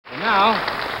Now,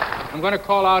 I'm going to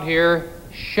call out here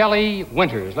Shelley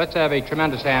Winters. Let's have a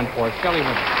tremendous hand for Shelley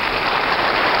Winters.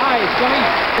 Hi, Shelley.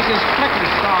 This is Technical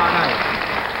Star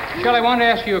Night. Shelley, I wanted to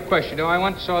ask you a question. I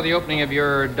once saw the opening of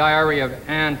your Diary of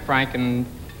Anne Frank, and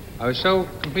I was so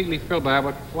completely thrilled by it.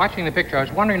 But watching the picture, I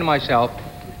was wondering to myself,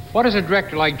 what does a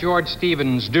director like George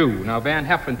Stevens do? Now, Van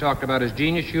Heflin talked about his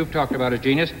genius. You've talked about his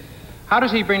genius. How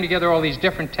does he bring together all these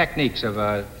different techniques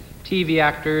of TV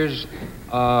actors,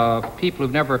 people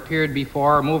who've never appeared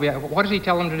before, movie... What does he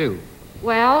tell them to do?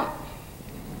 Well,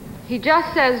 he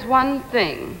just says one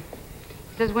thing.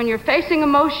 He says, when you're facing a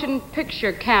motion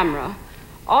picture camera,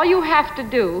 all you have to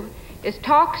do is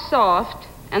talk soft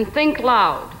and think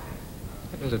loud.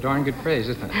 That was a darn good phrase,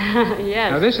 isn't it?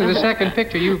 Yes. Now, this is the second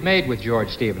picture you've made with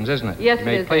George Stevens, isn't it? Yes, you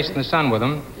made Place in the Sun with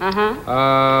him.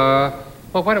 Uh-huh.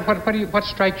 Well, what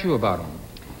strikes you about him?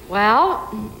 Well,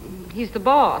 he's the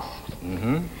boss.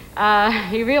 Mm-hmm.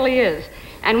 He really is.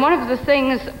 And one of the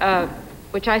things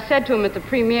which I said to him at the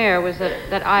premiere was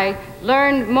that I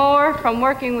learned more from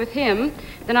working with him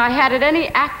than I had at any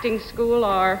acting school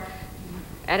or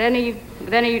with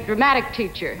any dramatic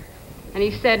teacher. And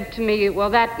he said to me, well,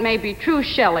 that may be true,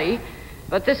 Shelley,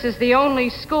 but this is the only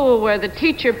school where the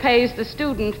teacher pays the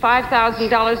student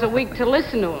 $5,000 a week to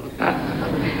listen to him.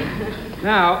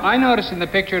 Now, I noticed in the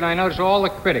picture, and I noticed all the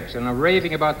critics, and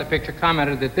raving about the picture,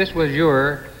 commented that this was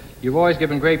you've always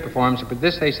given great performances, but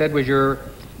this, they said, was your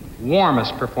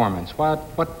warmest performance.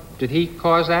 What did he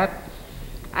cause that?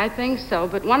 I think so,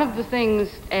 but one of the things,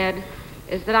 Ed,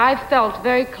 is that I felt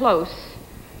very close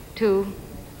to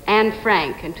Anne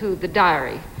Frank and to the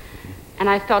Diary, and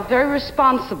I felt very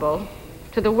responsible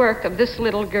to the work of this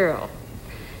little girl.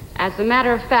 As a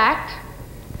matter of fact,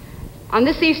 on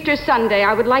this Easter Sunday,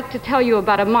 I would like to tell you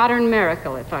about a modern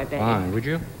miracle, if I may. Fine, would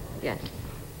you? Yes.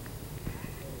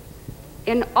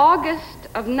 In August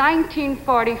of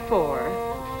 1944,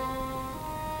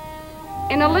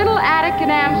 in a little attic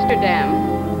in Amsterdam,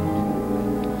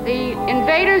 the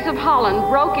invaders of Holland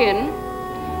broke in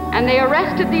and they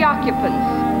arrested the occupants.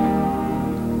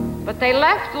 But they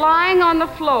left lying on the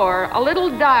floor a little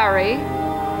diary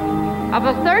of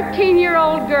a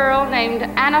 13-year-old girl named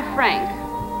Anna Frank.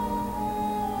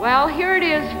 Well, here it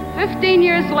is 15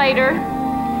 years later,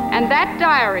 and that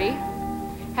diary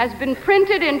has been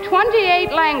printed in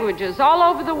 28 languages all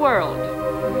over the world.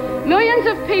 Millions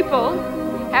of people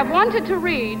have wanted to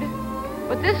read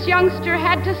what this youngster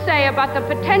had to say about the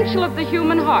potential of the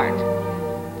human heart.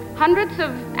 Hundreds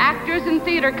of actors and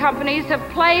theater companies have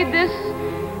played this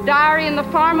diary in the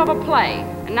form of a play,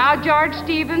 and now George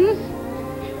Stevens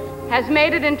has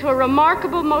made it into a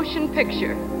remarkable motion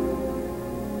picture.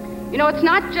 You know, it's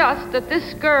not just that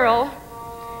this girl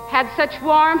had such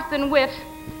warmth and wit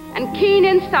and keen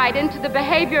insight into the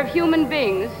behavior of human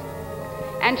beings,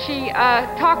 and she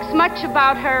talks much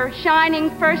about her shining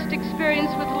first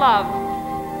experience with love,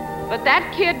 but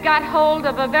that kid got hold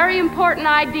of a very important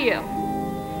idea,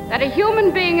 that a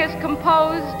human being is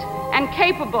composed and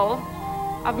capable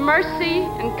of mercy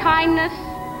and kindness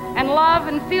and love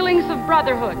and feelings of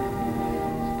brotherhood.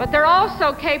 But they're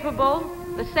also capable,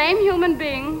 the same human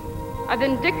being, of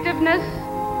vindictiveness,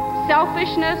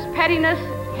 selfishness, pettiness,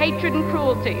 hatred, and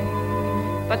cruelty.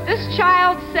 But this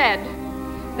child said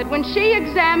that when she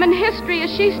examined history as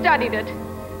she studied it,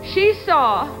 she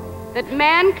saw that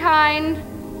mankind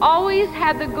always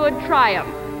had the good triumph.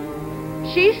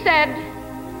 She said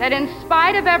that in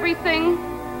spite of everything,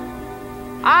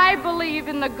 I believe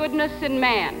in the goodness in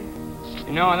man.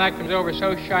 You know, and that comes over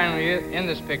so shiningly in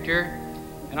this picture,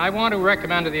 and I want to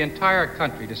recommend to the entire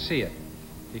country to see it,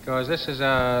 because this is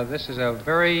a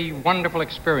very wonderful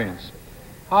experience.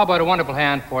 How about a wonderful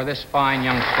hand for this fine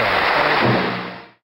young star?